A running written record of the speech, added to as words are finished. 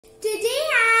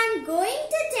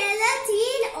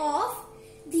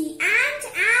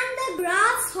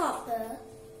Grasshopper.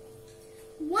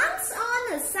 Once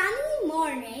on a sunny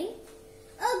morning,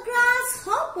 a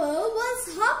grasshopper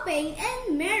was hopping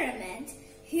in merriment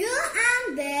here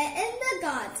and there in the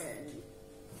garden.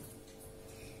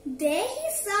 There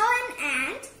he saw an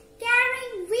ant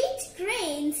carrying wheat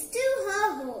grains to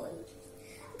her hole.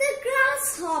 The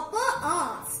grasshopper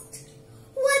asked,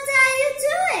 "What are you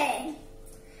doing?"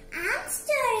 "I'm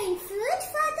storing food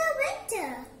for the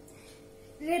winter,"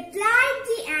 replied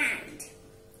the ant.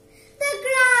 The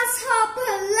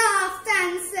grasshopper laughed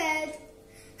and said,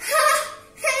 "Ha!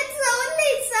 It's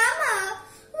only summer.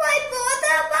 Why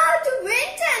bother about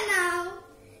winter now?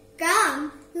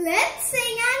 Come, let's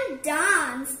sing and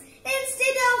dance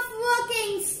instead of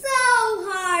working so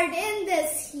hard in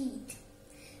this heat."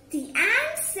 The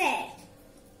ant said,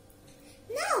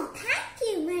 "No, thank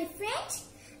you, my friend.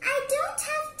 I don't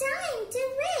have time to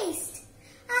waste.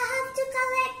 I have to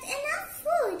collect enough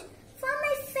food for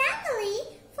my family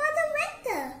for the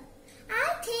winter. I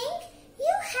think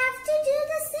you have to do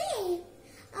the same.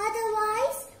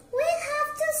 Otherwise, we'll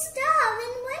have to starve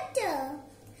in winter."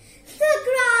 The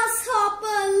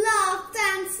grasshopper laughed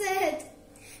and said,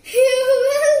 "You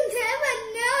will never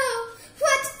know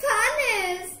what fun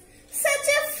is. Such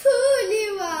a fool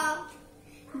you are."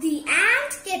 The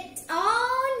ant kept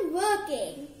on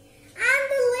working, and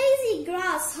the lazy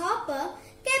grasshopper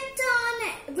kept on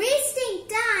wasting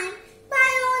time by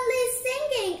only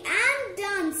singing and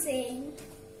dancing.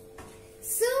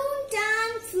 Soon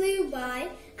time flew by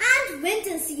and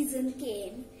winter season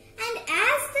came, and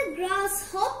as the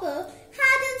grasshopper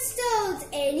hadn't stored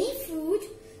any food,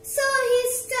 so he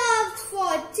starved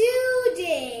for 2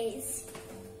 days.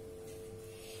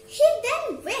 He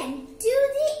then went to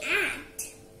the ant,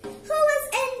 who was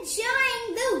enjoying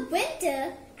the winter,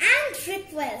 and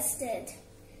requested,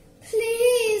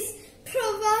 "Please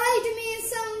provide me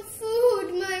some food,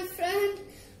 my friend.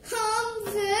 I'm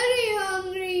very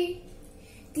hungry."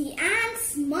 The ant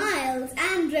smiled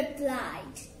and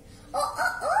replied,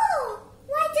 Oh,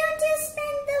 why don't you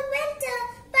spend the winter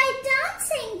by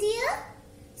dancing, dear?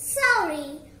 Sorry,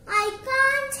 I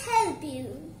can't help you."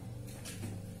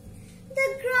 The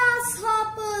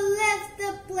grasshopper left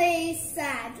the place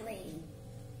sadly.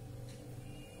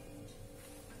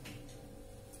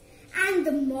 And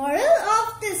the moral of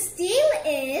this tale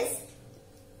is,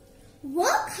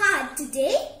 work hard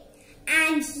today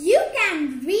and you can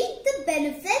reap the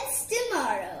benefits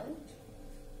tomorrow.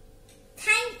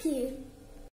 Thank you.